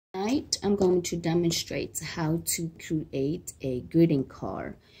Tonight, I'm going to demonstrate how to create a greeting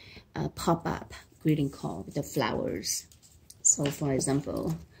card, a pop-up greeting card with the flowers. So, for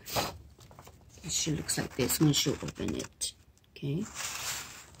example, it should look like this once you open it. Okay.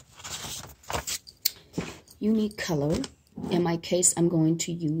 You need color. In my case, I'm going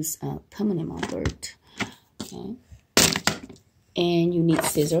to use a permanent marker. Okay. And you need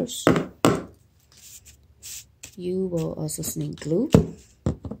scissors. You will also need glue.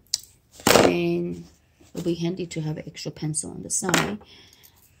 And it'll be handy to have an extra pencil on the side.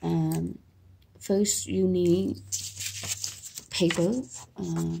 First, you need paper.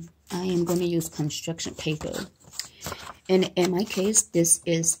 I am going to use construction paper. And in my case, this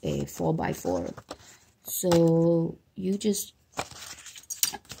is a 4x4. So you just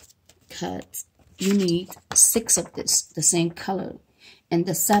cut. You need 6 of this, the same color. And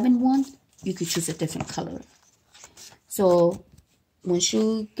the 7th one, you could choose a different color. So once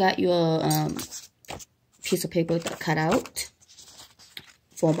you got your piece of paper that cut out,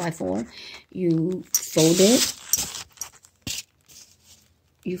 4x4, you fold it.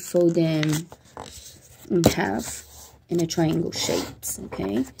 You fold them in half in a triangle shapes,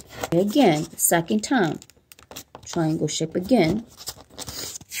 okay? Again, second time, triangle shape again.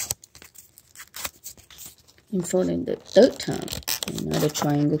 And fold it the third time, another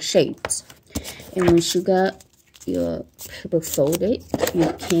triangle shapes. And once you got your paper folded,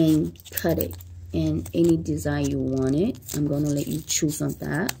 you can cut it in any design you want it. I'm going to let you choose on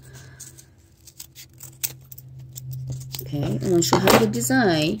that. Okay, and once you have the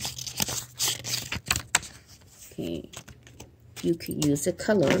design, okay, you can use the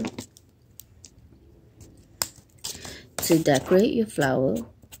color to decorate your flower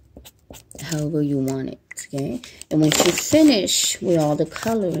however you want it. Okay, and once you finish with all the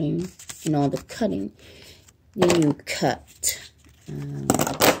coloring and all the cutting, then you cut.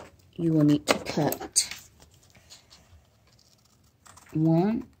 You will need to cut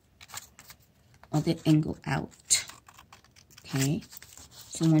one of the angle out. Okay,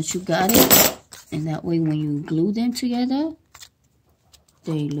 so once you got it, and that way when you glue them together,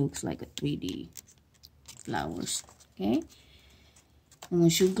 they looks like a 3D flowers. Okay, and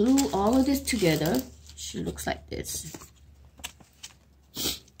once you glue all of this together, she looks like this.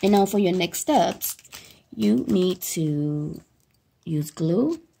 And now for your next steps, you need to use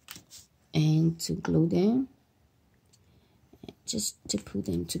glue and to glue them, just to put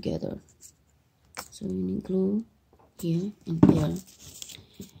them together. So you need glue here and here.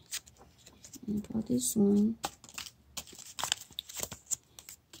 And for this one,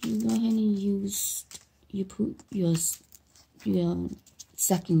 you go ahead and use, you put your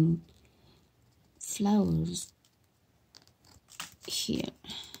second flowers here.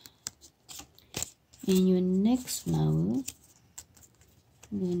 And your next flower,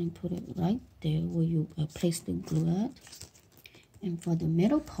 I'm going to put it right there where you place the glue at. And for the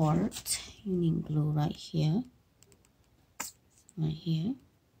middle part, you need glue right here, and right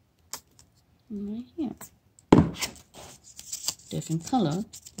here. Different color.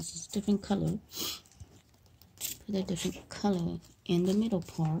 This is different color. Put a different color in the middle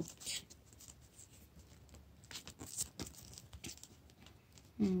part.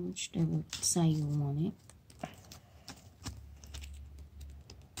 And whichever side you want it.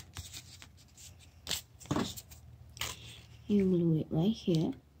 You glue it right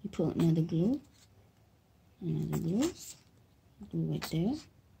here. You put another glue glue right there,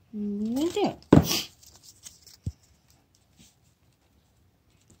 and right there.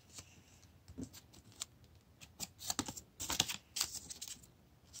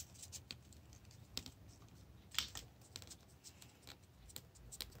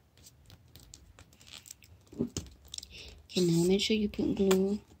 Okay, now make sure you put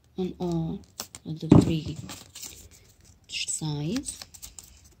glue on all of the 3 sides,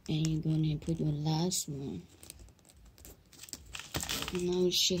 and you're going to put your last one. Now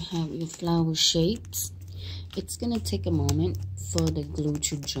you should have your flower shapes. It's going to take a moment for the glue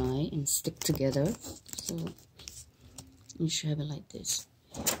to dry and stick together, so you should have it like this.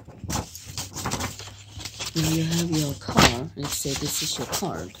 Now you have your card. Let's say this is your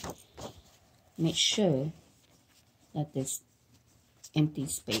card. Make sure that this empty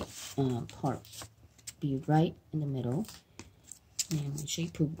space part be right in the middle, and make sure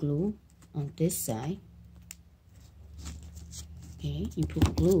you put glue on this side. Okay, you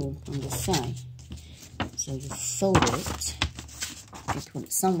put glue on this side, so you fold it, you put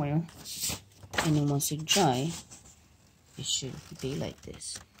it somewhere, and then once it dry, it should be like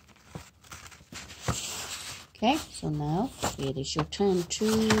this. Okay, so now it is your turn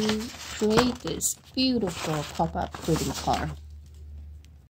to create this beautiful pop-up greeting card.